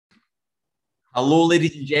Hello,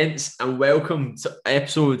 ladies and gents, and welcome to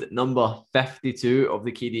episode number 52 of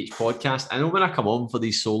the KDH podcast. I know when I come on for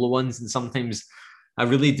these solo ones, and sometimes I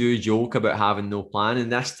really do joke about having no plan. And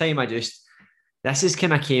this time, this is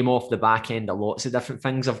kind of came off the back end of lots of different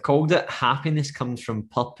things. I've called it happiness comes from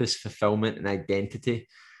purpose, fulfillment, and identity.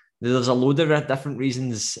 There's a load of different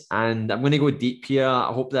reasons, and I'm going to go deep here.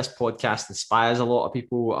 I hope this podcast inspires a lot of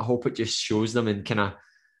people. I hope it just shows them and kind of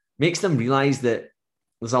makes them realize that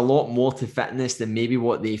there's a lot more to fitness than maybe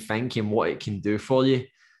what they think and what it can do for you.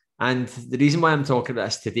 And the reason why I'm talking about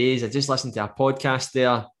this today is I just listened to a podcast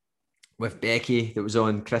there with Becky that was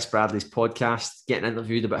on Chris Bradley's podcast, getting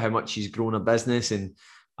interviewed about how much she's grown her business. And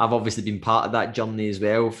I've obviously been part of that journey as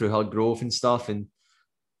well through her growth and stuff. And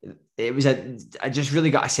I just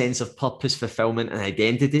really got a sense of purpose, fulfillment, and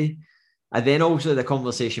identity. And then also had a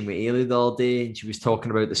conversation with Ailey the other day, and she was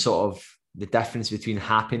talking about the difference between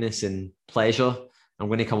happiness and pleasure. I'm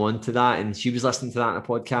going to come on to that. And she was listening to that in a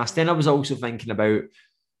podcast. Then I was also thinking about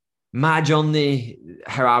my journey,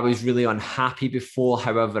 how I was really unhappy before.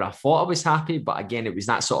 However, I thought I was happy. But again, it was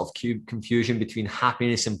that sort of confusion between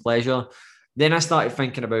happiness and pleasure. Then I started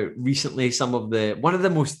thinking about recently one of the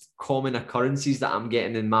most common occurrences that I'm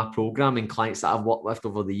getting in my program and clients that I've worked with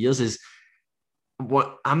over the years is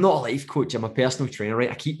I'm not a life coach. I'm a personal trainer,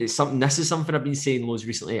 right? This is something I've been saying loads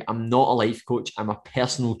recently. I'm not a life coach. I'm a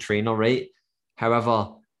personal trainer, right?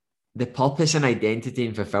 However, the purpose and identity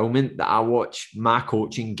and fulfillment that I watch my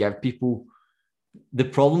coaching give people, the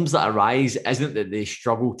problems that arise isn't that they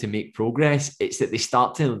struggle to make progress. It's that they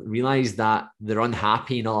start to realize that they're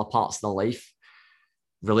unhappy in other parts of their life,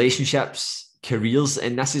 relationships, careers,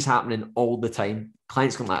 and this is happening all the time.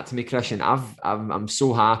 Clients come back to me, Christian, I'm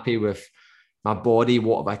so happy with my body,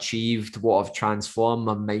 what I've achieved, what I've transformed,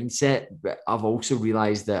 my mindset. But I've also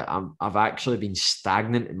realized that I've actually been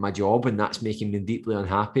stagnant in my job, and that's making me deeply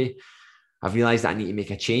unhappy. I've realized that I need to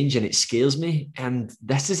make a change, and it scares me. And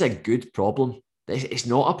this is a good problem. It's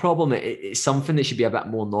not a problem. It's something that should be a bit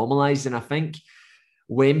more normalized. And I think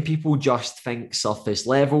when people just think surface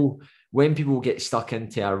level, when people get stuck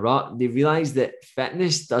into a rut, they realize that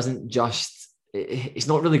fitness doesn't just it's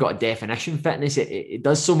not really got a definition. Fitness, it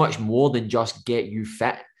does so much more than just get you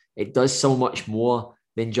fit. It does so much more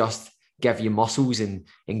than just give you muscles and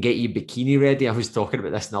get you bikini ready. I was talking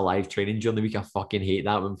about this in a live training during the week. I fucking hate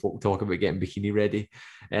that when folk talk about getting bikini ready.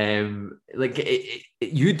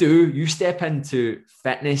 You step into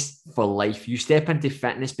fitness for life. You step into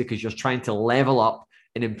fitness because you're trying to level up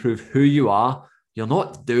and improve who you are. You're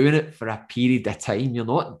not doing it for a period of time. You're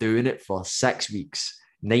not doing it for 6 weeks,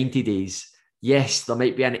 90 days. Yes, there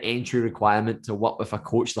might be an entry requirement to work with a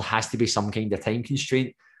coach. There has to be some kind of time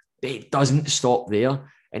constraint, but it doesn't stop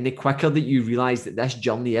there. And the quicker that you realize that this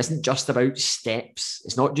journey isn't just about steps,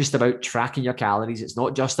 it's not just about tracking your calories, it's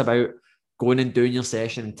not just about going and doing your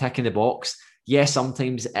session and ticking the box. Yes,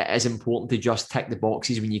 sometimes it is important to just tick the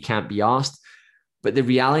boxes when you can't be asked. But the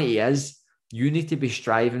reality is, you need to be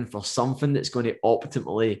striving for something that's going to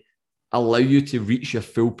optimally allow you to reach your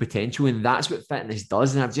full potential. And that's what fitness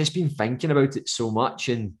does. And I've just been thinking about it so much.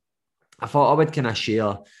 And I thought I would kind of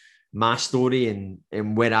share my story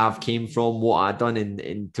and where I've came from, what I've done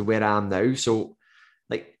and to where I am now. So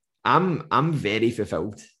like I'm very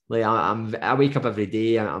fulfilled. Like I wake up every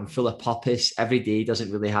day and I'm full of purpose. Every day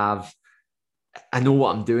doesn't really have I know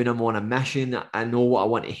what I'm doing. I'm on a mission. I know what I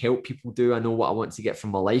want to help people do. I know what I want to get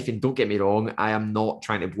from my life. And don't get me wrong, I am not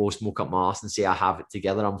trying to blow smoke up my ass and say I have it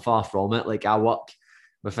together. I'm far from it. Like I work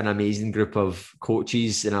with an amazing group of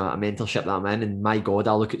coaches and a mentorship that I'm in. And my God,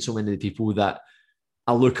 I look at so many of the people that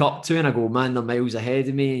I look up to and I go, man, they're miles ahead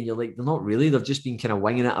of me. And you're like, they're not really. They've just been kind of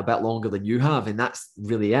winging it a bit longer than you have. And that's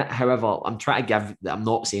really it. However, I'm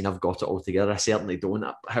not saying I've got it all together. I certainly don't.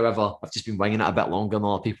 However, I've just been winging it a bit longer than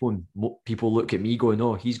other people. And people look at me going,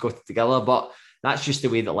 oh, he's got it together. But that's just the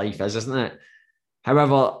way that life is, isn't it?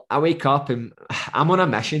 However, I wake up and I'm on a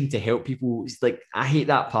mission to help people. It's like, I hate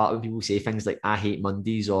that part when people say things like, I hate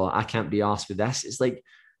Mondays or I can't be asked for this. It's like,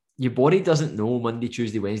 your body doesn't know Monday,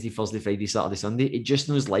 Tuesday, Wednesday, Thursday, Friday, Saturday, Sunday. It just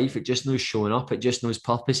knows life. It just knows showing up. It just knows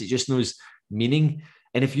purpose. It just knows meaning.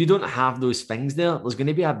 And if you don't have those things there's going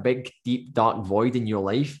to be a big, deep, dark void in your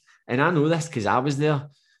life. And I know this because I was there.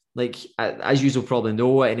 Like, as you will probably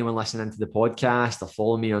know, anyone listening to the podcast or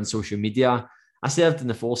follow me on social media, I served in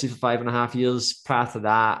the forces for 5.5 years. Prior to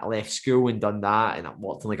that, I left school and done that. And I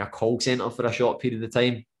worked in like a call center for a short period of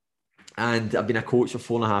time. And I've been a coach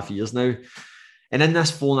for 4.5 years now. And in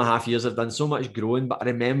this 4.5 years, I've done so much growing. But I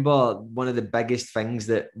remember one of the biggest things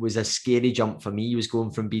that was a scary jump for me was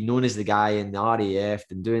going from being known as the guy in the RAF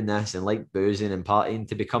and doing this and like boozing and partying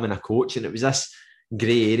to becoming a coach. And it was this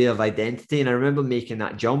grey area of identity. And I remember making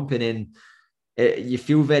that jump. And then You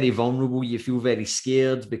feel very vulnerable. You feel very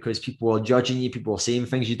scared because people are judging you. People are saying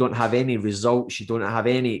things. You don't have any results. You don't have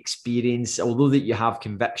any experience. Although that you have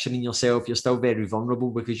conviction in yourself, you're still very vulnerable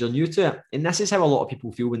because you're new to it. And this is how a lot of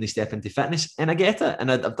people feel when they step into fitness. And I get it.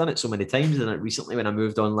 And I've done it so many times. And recently when I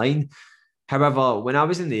moved online. However, when I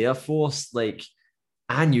was in the Air Force, like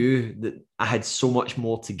I knew that I had so much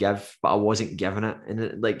more to give, but I wasn't giving it.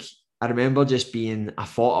 And I remember just being, I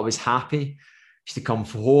thought I was happy. Used to come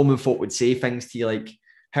from home and folk would say things to you like,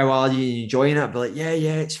 how are you? You enjoying it? I'd be like, yeah,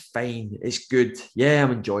 it's fine. It's good. Yeah,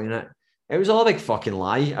 I'm enjoying it. It was all a big fucking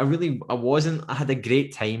lie. I wasn't. I had a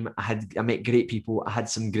great time. I met great people. I had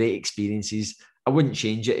some great experiences. I wouldn't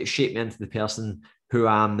change it. It shaped me into the person who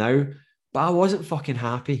I am now. But I wasn't fucking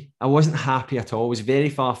happy. I wasn't happy at all. I was very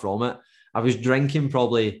far from it. I was drinking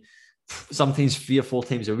probably sometimes 3 or 4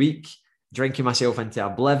 times a week, drinking myself into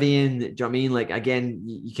oblivion. Do you know what I mean? Like, again,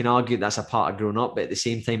 you can argue that's a part of growing up, but at the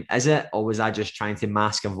same time, is it? Or was I just trying to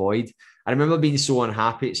mask a void? I remember being so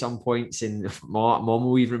unhappy at some points, and my mom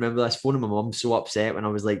will even remember this, phoning my mom so upset when I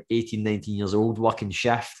was like 18, 19 years old, working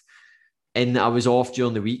shift. And I was off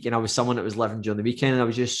during the week and I was someone that was living during the weekend. And I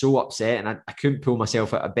was just so upset and I couldn't pull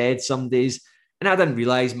myself out of bed some days. And I didn't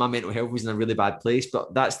realize my mental health was in a really bad place,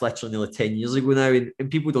 but that's literally nearly 10 years ago now. And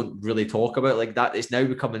people don't really talk about like that. It's now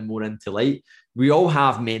becoming more into light. We all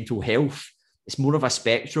have mental health. It's more of a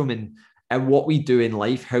spectrum, and what we do in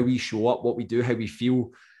life, how we show up, what we do, how we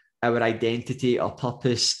feel, our identity, our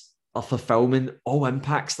purpose, our fulfillment, all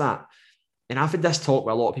impacts that. And I've had this talk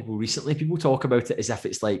with a lot of people recently. People talk about it as if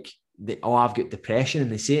it's like, I've got depression,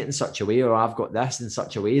 and they say it in such a way, or I've got this in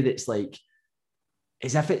such a way that's like,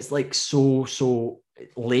 as if it's like so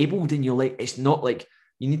labeled, and you're like, it's not. Like,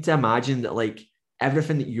 you need to imagine that like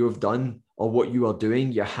everything that you have done or what you are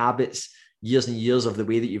doing, your habits, years and years of the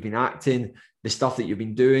way that you've been acting, the stuff that you've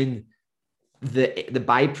been doing, the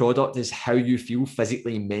byproduct is how you feel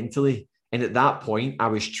physically and mentally. And at that point, I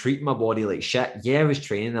was treating my body like shit. Yeah, I was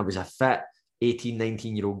training. I was a fit 18,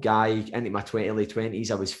 19-year-old guy into my early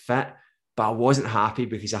 20s. I was fit, but I wasn't happy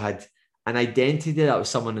because I had an identity that I was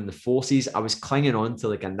someone in the forces. I was clinging on to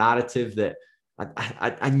like a narrative that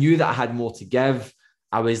I knew that I had more to give.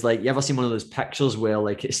 I was like, you ever seen one of those pictures where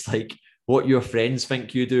like it's like what your friends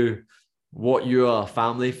think you do, what your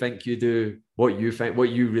family think you do, what you think, what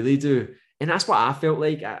you really do. And that's what I felt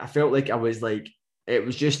like. I felt like I was like, it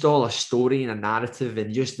was just all a story and a narrative,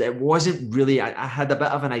 and just it wasn't really, I had a bit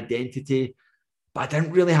of an identity, but I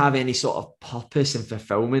didn't really have any sort of purpose and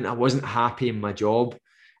fulfillment. I wasn't happy in my job.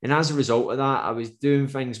 And as a result of that, I was doing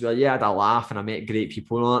things where, yeah, I had a laugh and I met great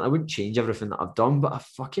people and all that. I wouldn't change everything that I've done, but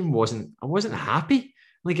I wasn't happy.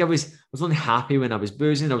 Like I was only happy when I was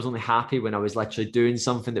boozing. I was only happy when I was literally doing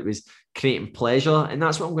something that was creating pleasure. And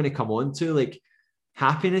that's what I'm going to come on to. Like,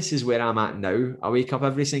 happiness is where I'm at now. I wake up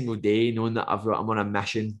every single day knowing that I'm on a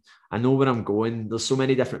mission. I know where I'm going. There's so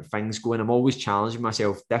many different things going. I'm always challenging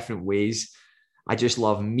myself different ways. I just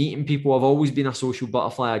love meeting people. I've always been a social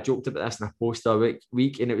butterfly. I joked about this in a post a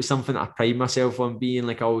week, and it was something that I pride myself on being.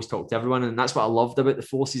 Like, I always talk to everyone, and that's what I loved about the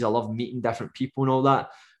forces. I love meeting different people and all that.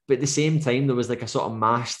 But at the same time, there was like a sort of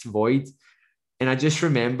masked void. And I just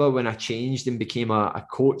remember when I changed and became a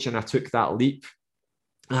coach and I took that leap,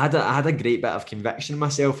 I had a great bit of conviction in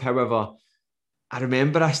myself. However, I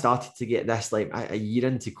remember I started to get this like a year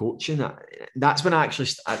into coaching. That's when I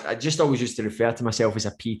just always used to refer to myself as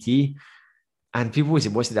a PT. And people always say,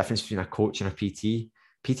 what's the difference between a coach and a PT?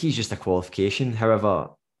 PT is just a qualification. However,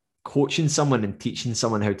 coaching someone and teaching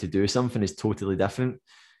someone how to do something is totally different.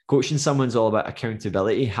 Coaching someone's all about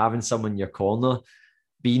accountability, having someone in your corner,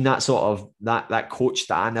 being that sort of that coach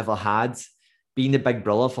that I never had, being the big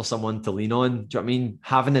brother for someone to lean on. Do you know what I mean?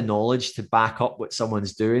 Having the knowledge to back up what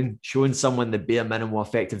someone's doing, showing someone the bare minimum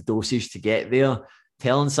effective dosage to get there,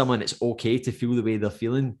 telling someone it's okay to feel the way they're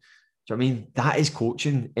feeling. Do you know what I mean? That is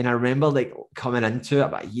coaching. And I remember like coming into it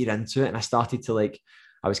about a year into it, and I started to like,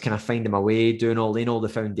 I was kind of finding my way, laying all the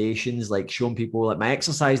foundations, like showing people like my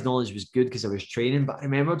exercise knowledge was good because I was training. But I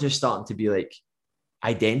remember just starting to be like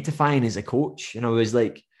identifying as a coach. And I was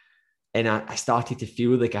like, and I started to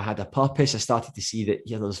feel like I had a purpose. I started to see that,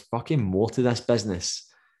 yeah, there's fucking more to this business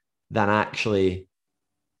than actually,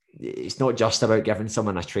 it's not just about giving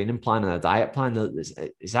someone a training plan and a diet plan.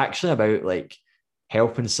 It's actually about like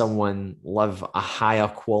helping someone live a higher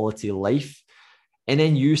quality life. And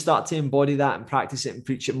then you start to embody that and practice it and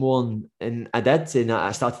preach it more. And I did. And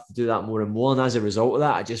I started to do that more and more. And as a result of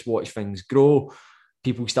that, I just watched things grow.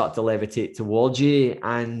 People start to levitate towards you.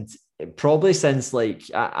 And probably since like,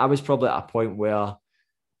 I was probably at a point where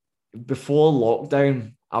before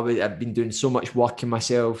lockdown, I've been doing so much work in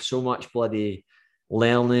myself, so much bloody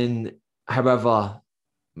learning. However,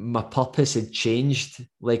 my purpose had changed.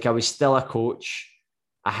 Like I was still a coach.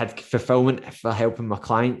 I had fulfillment for helping my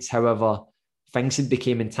clients. However, things had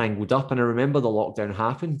become entangled up. And I remember the lockdown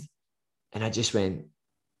happened and I just went,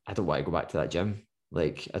 I don't want to go back to that gym.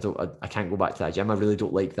 Like I can't go back to that gym. I really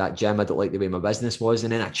don't like that gym. I don't like the way my business was.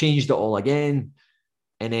 And then I changed it all again.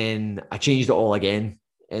 And then I changed it all again.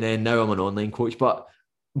 And then now I'm an online coach. But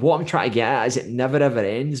what I'm trying to get at is it never ever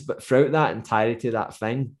ends. But throughout that entirety of that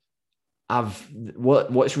thing,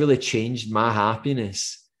 what's really changed my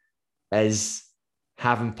happiness is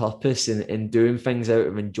having purpose and doing things out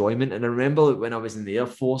of enjoyment. And I remember when I was in the Air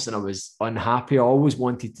Force and I was unhappy, I always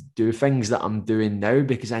wanted to do things that I'm doing now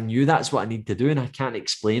because I knew that's what I need to do and I can't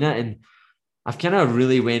explain it. And I've kind of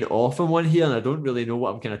really went off on one here and I don't really know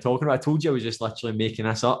what I'm kind of talking about. I told you I was just literally making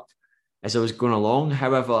this up as I was going along.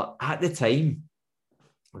 However, at the time,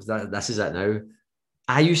 this is it now,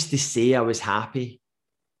 I used to say I was happy.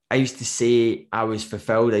 I used to say I was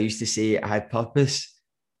fulfilled. I used to say I had purpose.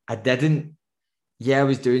 I didn't. Yeah, I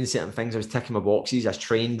was doing certain things. I was ticking my boxes. I was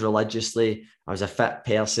trained religiously. I was a fit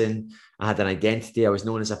person. I had an identity. I was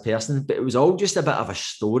known as a person, but it was all just a bit of a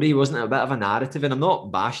story, wasn't it? A bit of a narrative. And I'm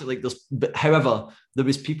not bashing like this, but however, there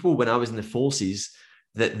was people when I was in the forces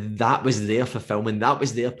that was their fulfillment. That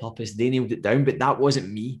was their purpose. They nailed it down, but that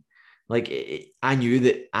wasn't me. Like I knew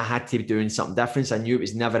that I had to be doing something different. I knew it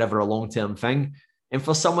was never ever a long-term thing. And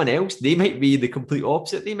for someone else, they might be the complete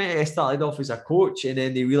opposite. They might have started off as a coach and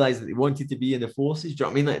then they realized that they wanted to be in the forces. Do you know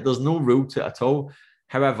what I mean? Like, there's no rule to it at all.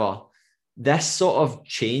 However, this sort of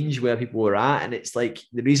change where people were at, and it's like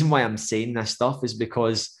the reason why I'm saying this stuff is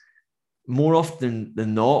because more often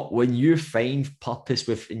than not, when you find purpose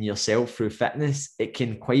within yourself through fitness, it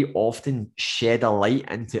can quite often shed a light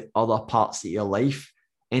into other parts of your life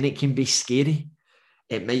and it can be scary.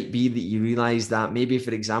 It might be that you realize that maybe,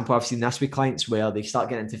 for example, I've seen this with clients where they start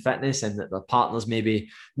getting into fitness and that their partners maybe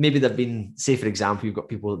they've been, say, for example, you've got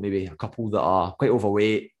people that maybe a couple that are quite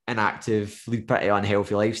overweight, inactive, lead pretty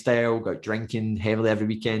unhealthy lifestyle, got drinking heavily every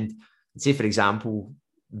weekend. And say, for example,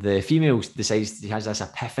 the female decides she has this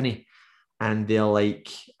epiphany and they're like,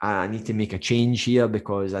 I need to make a change here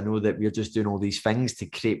because I know that we're just doing all these things to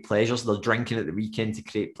create pleasure. So they're drinking at the weekend to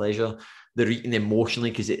create pleasure. They're eating emotionally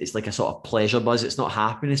because it's like a sort of pleasure buzz. It's not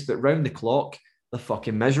happiness, but round the clock, they're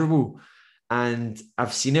fucking miserable. And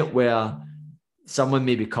I've seen it where someone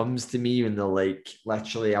maybe comes to me and they're like,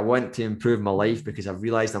 literally, I want to improve my life because I've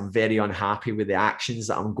realized I'm very unhappy with the actions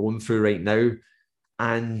that I'm going through right now.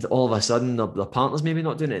 And all of a sudden, their partner's maybe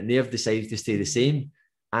not doing it and they've decided to stay the same.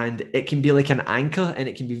 And it can be like an anchor and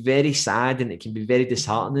it can be very sad and it can be very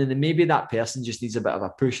disheartening. And maybe that person just needs a bit of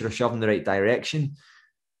a push or a shove in the right direction.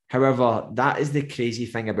 However, that is the crazy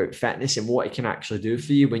thing about fitness and what it can actually do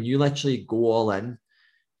for you when you literally go all in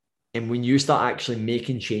and when you start actually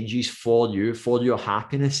making changes for you, for your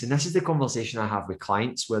happiness. And this is the conversation I have with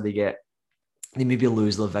clients where they maybe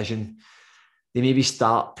lose their vision. They maybe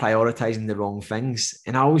start prioritizing the wrong things.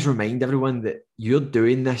 And I always remind everyone that you're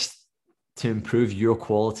doing this to improve your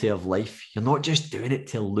quality of life. You're not just doing it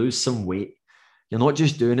to lose some weight. You're not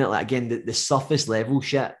just doing it like, again, the surface level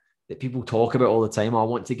shit that people talk about all the time. I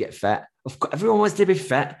want to get fit. Of course, everyone wants to be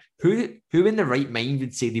fit. Who in the right mind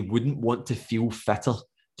would say they wouldn't want to feel fitter?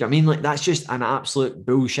 Do you know what I mean? Like that's just an absolute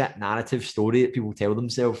bullshit narrative story that people tell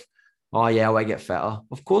themselves. Oh yeah, I want to get fitter.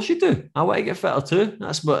 Of course you do. I want to get fitter too.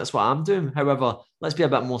 That's what I'm doing. However, let's be a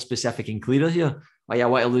bit more specific and clearer here. Oh yeah, I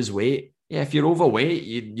want to lose weight. Yeah, if you're overweight,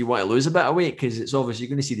 you want to lose a bit of weight because it's obviously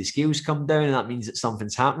you're going to see the scales come down and that means that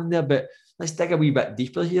something's happening there. But let's dig a wee bit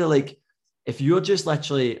deeper here. Like if you're just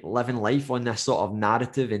literally living life on this sort of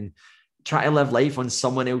narrative and try to live life on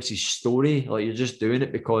someone else's story, like you're just doing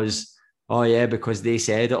it because, oh yeah, because they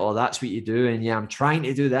said it or that's what you do. And yeah, I'm trying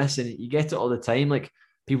to do this and you get it all the time. Like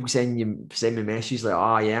people send me messages like,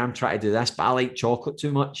 oh yeah, I'm trying to do this, but I like chocolate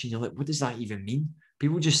too much. And you're like, what does that even mean?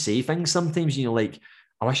 People just say things sometimes, and you're like,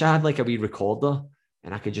 I wish I had like a wee recorder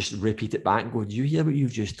and I could just repeat it back and go, do you hear what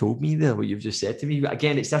you've just told me there? What you've just said to me? But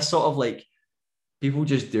again, it's this sort of like people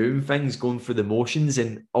just doing things, going through the motions.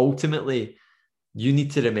 And ultimately, you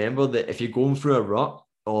need to remember that if you're going through a rut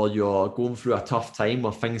or you're going through a tough time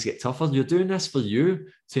or things get tougher, you're doing this for you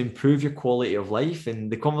to improve your quality of life.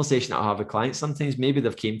 And the conversation that I have with clients, sometimes maybe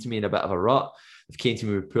they've came to me in a bit of a rut. They've came to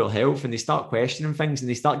me with poor health and they start questioning things and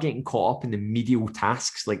they start getting caught up in the medial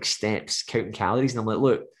tasks like steps, counting calories. And I'm like,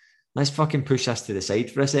 look, let's fucking push this to the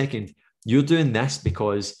side for a second. You're doing this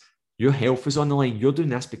because your health is on the line. You're doing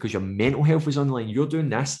this because your mental health is on the line. You're doing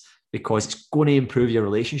this because it's going to improve your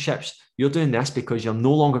relationships. You're doing this because you're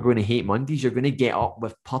no longer going to hate Mondays. You're going to get up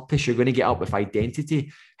with purpose. You're going to get up with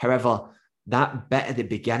identity. However, that bit at the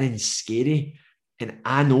beginning is scary. And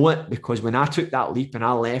I know it because when I took that leap and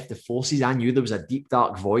I left the forces, I knew there was a deep,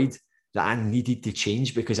 dark void that I needed to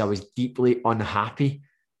change because I was deeply unhappy,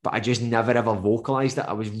 but I just never ever vocalized it.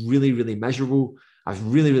 I was really, really miserable. I was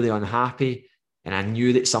really, really unhappy. And I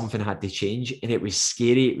knew that something had to change. And it was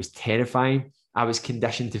scary. It was terrifying. I was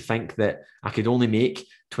conditioned to think that I could only make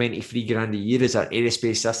 23 grand a year as an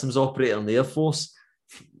aerospace systems operator in the Air Force.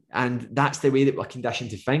 And that's the way that we're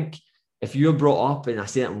conditioned to think. If you're brought up in a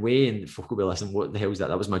certain way, and folk will be listening, what the hell is that?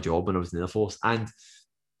 That was my job when I was in the Air Force. And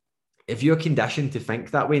if you're conditioned to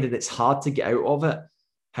think that way, then it's hard to get out of it.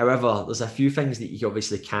 However, there's a few things that you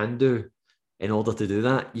obviously can do in order to do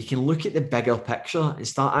that. You can look at the bigger picture and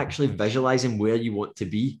start actually visualizing where you want to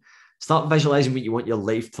be. Start visualizing what you want your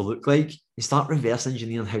life to look like and start reverse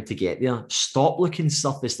engineering how to get there. Stop looking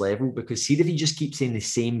surface level, because see, if you just keep saying the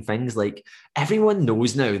same things, like everyone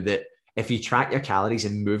knows now that if you track your calories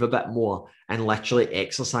and move a bit more and literally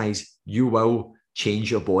exercise, you will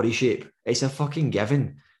change your body shape. It's a fucking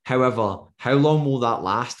given. However, how long will that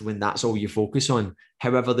last when that's all you focus on?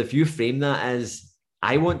 However, if you frame that as,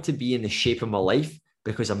 I want to be in the shape of my life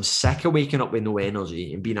because I'm sick of waking up with no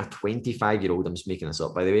energy and being a 25-year-old, I'm just making this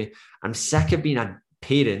up, by the way. I'm sick of being a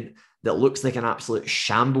parent that looks like an absolute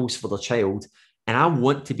shambles for their child. And I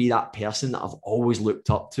want to be that person that I've always looked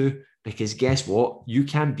up to, because guess what? You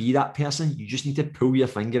can be that person. You just need to pull your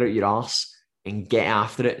finger out your arse and get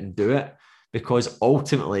after it and do it. Because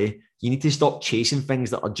ultimately, you need to stop chasing things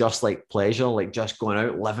that are just like pleasure, like just going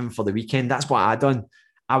out, living for the weekend. That's what I done.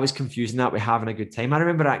 I was confusing that with having a good time. I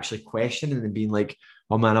remember actually questioning and being like,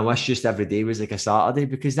 oh man, I wish just every day was like a Saturday,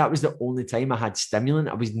 because that was the only time I had stimulant.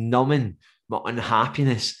 I was numbing my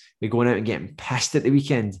unhappiness with going out and getting pissed at the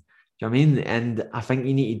weekend. Do you know what I mean? And I think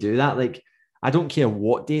you need to do that. Like, I don't care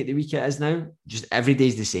what day of the week it is now. Just every day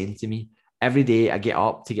is the same to me. Every day I get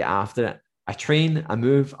up to get after it. I train, I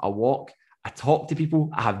move, I walk, I talk to people.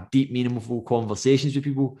 I have deep, meaningful conversations with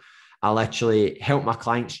people. I literally help my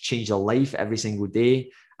clients change their life every single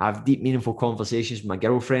day. I have deep, meaningful conversations with my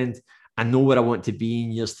girlfriend. I know where I want to be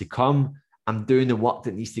in years to come. I'm doing the work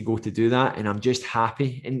that needs to go to do that. And I'm just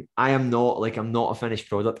happy. And I'm not a finished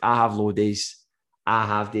product. I have low days. I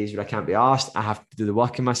have days where I can't be asked. I have to do the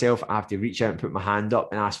work in myself. I have to reach out and put my hand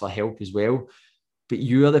up and ask for help as well. But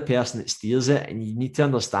you are the person that steers it. And you need to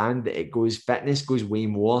understand that fitness goes way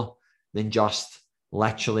more than just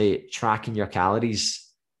literally tracking your calories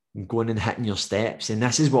and going and hitting your steps. And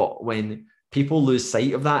this is when people lose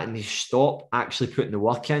sight of that and they stop actually putting the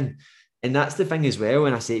work in. And that's the thing as well.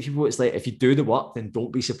 When I say to people, it's like, if you do the work, then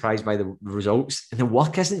don't be surprised by the results. And the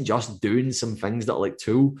work isn't just doing some things that are like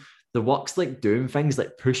tool. The work's like doing things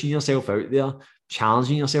like pushing yourself out there,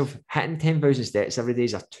 challenging yourself. Hitting 10,000 steps every day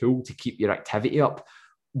is a tool to keep your activity up.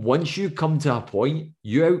 Once you come to a point,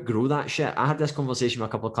 you outgrow that shit. I had this conversation with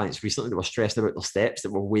a couple of clients recently that were stressed about their steps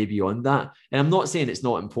that were way beyond that. And I'm not saying it's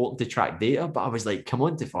not important to track data, but I was like, come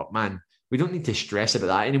on to fuck, man. We don't need to stress about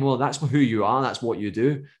that anymore. That's who you are. That's what you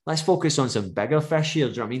do. Let's focus on some bigger fish here.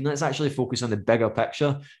 Do you know what I mean? Let's actually focus on the bigger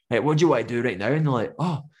picture. Like, what do you want to do right now? And they're like,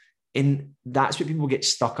 oh, and that's what people get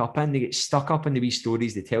stuck up in. They get stuck up in the wee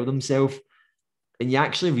stories they tell themselves. And you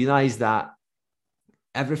actually realize that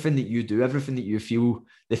everything that you do, everything that you feel,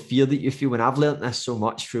 the fear that you feel, and I've learned this so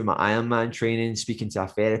much through my Ironman training, speaking to a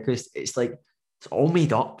therapist, it's like, it's all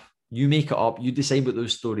made up. You make it up. You decide what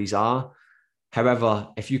those stories are. However,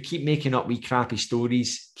 if you keep making up wee crappy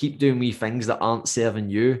stories, keep doing wee things that aren't serving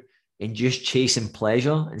you and just chasing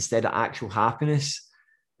pleasure instead of actual happiness,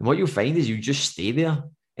 and what you'll find is you just stay there.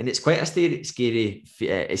 And it's quite a scary,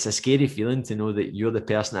 it's a scary feeling to know that you're the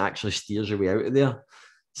person that actually steers your way out of there.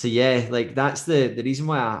 So yeah, like that's the reason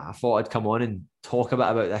why I thought I'd come on and talk a bit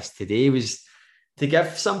about this today, was to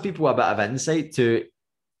give some people a bit of insight to,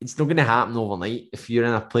 it's not going to happen overnight. If you're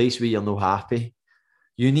in a place where you're not happy,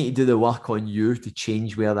 you need to do the work on you to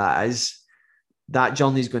change where that is. That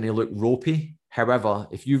journey is going to look ropey. However,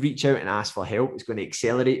 if you reach out and ask for help, it's going to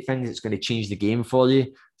accelerate things. It's going to change the game for you.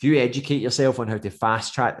 If you educate yourself on how to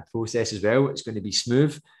fast track the process as well, it's going to be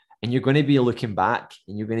smooth. And you're going to be looking back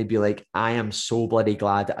and you're going to be like, I am so bloody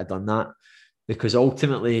glad that I've done that. Because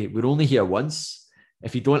ultimately, we're only here once.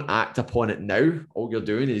 If you don't act upon it now, all you're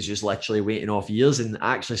doing is just literally waiting off years. And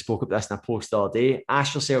I actually spoke about this in a post the other day.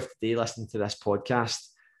 Ask yourself today, listening to this podcast,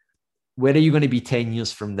 where are you going to be 10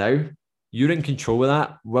 years from now? You're in control of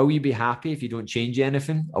that. Will you be happy if you don't change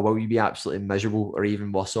anything? Or will you be absolutely miserable or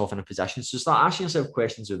even worse off in a position? So start asking yourself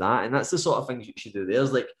questions with that. And that's the sort of things you should do.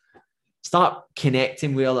 There's like, start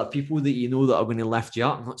connecting with other people that you know that are going to lift you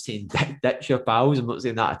up. I'm not saying ditch your pals. I'm not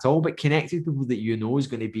saying that at all. But connect with people that you know is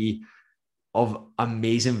going to be of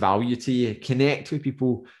amazing value to you. Connect with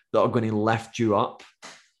people that are going to lift you up.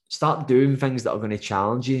 start doing things that are going to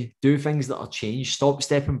challenge you. Do things that are changed. Stop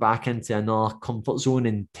stepping back into another comfort zone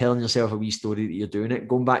and telling yourself a wee story that you're doing it.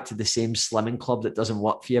 Going back to the same slimming club that doesn't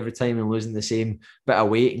work for you every time and losing the same bit of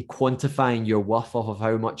weight and quantifying your worth off of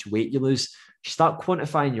how much weight you lose. Start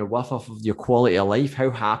quantifying your worth off of your quality of life, how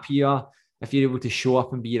happy you are. If you're able to show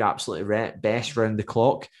up and be your absolutely best round the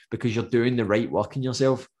clock because you're doing the right work in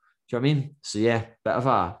yourself. Do you know what I mean? So yeah, bit of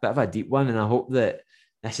a deep one. And I hope that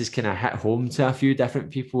this has kind of hit home to a few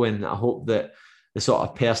different people. And I hope that the sort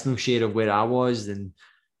of personal share of where I was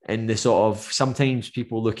and the sort of sometimes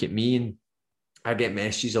people look at me and I get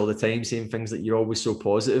messages all the time saying things like you're always so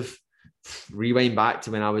positive. Rewind back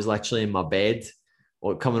to when I was literally in my bed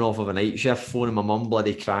or coming off of a night shift, phoning my mum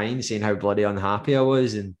bloody crying, saying how bloody unhappy I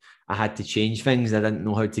was and I had to change things. I didn't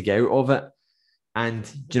know how to get out of it. And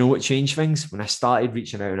do you know what changed things? When I started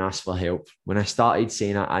reaching out and asking for help, when I started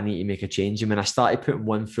saying I need to make a change, and when I started putting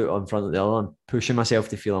one foot in front of the other and pushing myself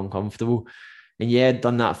to feel uncomfortable. And yeah, I'd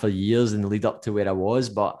done that for years in the lead up to where I was,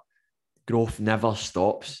 but growth never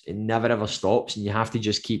stops. It never ever stops. And you have to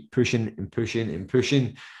just keep pushing and pushing and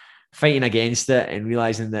pushing, fighting against it and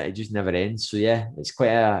realizing that it just never ends. So yeah, it's quite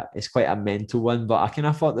a mental one. But I kind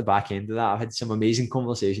of thought the back end of that. I've had some amazing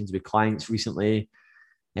conversations with clients recently.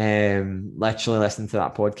 Literally listening to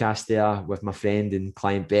that podcast there with my friend and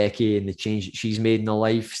client Becky and the change that she's made in her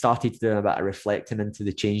life, started to do a bit of reflecting into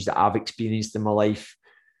the change that I've experienced in my life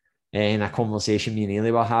and a conversation me and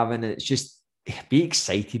Ailey were having. And it's just be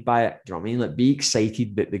excited by it. Do you know what I mean? Like be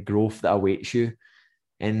excited about the growth that awaits you.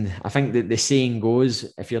 And I think that the saying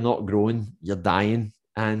goes, if you're not growing, you're dying.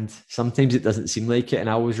 And sometimes it doesn't seem like it. And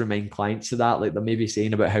I always remind clients of that. Like they're maybe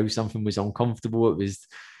saying about how something was uncomfortable. It was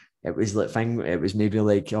maybe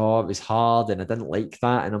like, oh, it was hard and I didn't like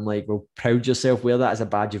that. And I'm like, well, proud yourself, wear that as a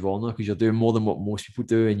badge of honor because you're doing more than what most people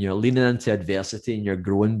do and you're leaning into adversity and you're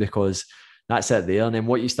growing because that's it there. And then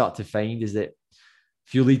what you start to find is that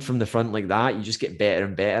if you lead from the front like that, you just get better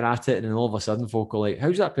and better at it. And then all of a sudden folk are like,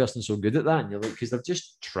 how's that person so good at that? And you're like, because they've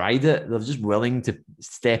just tried it. They're just willing to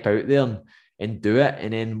step out there and do it.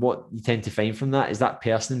 And then what you tend to find from that is that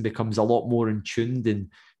person becomes a lot more in tuned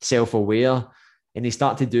and self-aware and they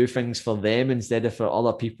start to do things for them instead of for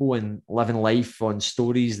other people and living life on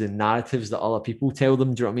stories and narratives that other people tell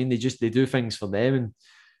them. Do you know what I mean? They do things for them. And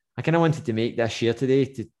I kind of wanted to make this share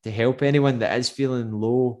today to help anyone that is feeling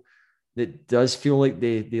low, that does feel like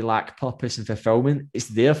they lack purpose and fulfillment. It's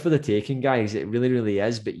there for the taking, guys. It really, really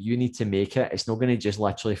is. But you need to make it. It's not going to just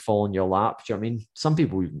literally fall in your lap. Do you know what I mean? Some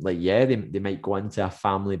people, like, yeah, they might go into a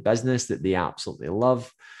family business that they absolutely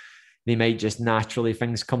love. They might just naturally,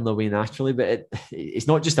 things come their way naturally, but it's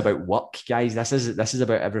not just about work, guys. This is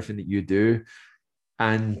about everything that you do.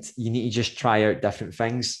 And you need to just try out different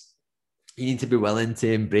things. You need to be willing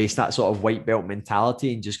to embrace that sort of white belt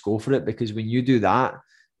mentality and just go for it. Because when you do that,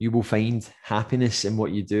 you will find happiness in what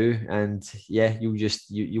you do. And yeah,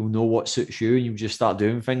 you'll know what suits you and you'll just start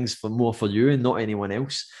doing things for you and not anyone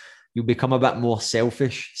else. You'll become a bit more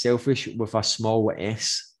selfish with a small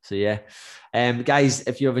S. So yeah. Guys,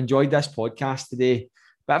 if you've enjoyed this podcast today,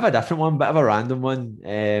 bit of a different one, bit of a random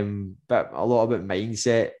one, but a lot about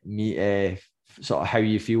mindset, sort of how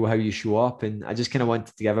you feel, how you show up. And I just kind of wanted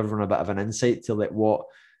to give everyone a bit of an insight to like what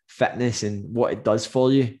fitness and what it does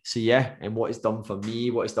for you. So yeah, and what it's done for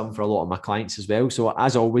me, what it's done for a lot of my clients as well. So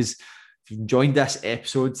as always, if you enjoyed this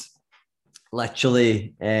episode,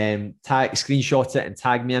 literally screenshot it and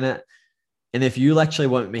tag me in it. And if you literally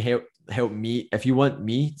want me help me, if you want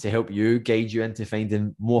me to help you, guide you into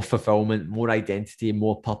finding more fulfillment, more identity,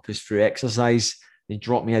 more purpose through exercise, then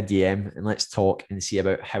drop me a DM and let's talk and see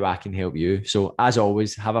about how I can help you. So as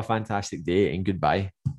always, have a fantastic day and goodbye.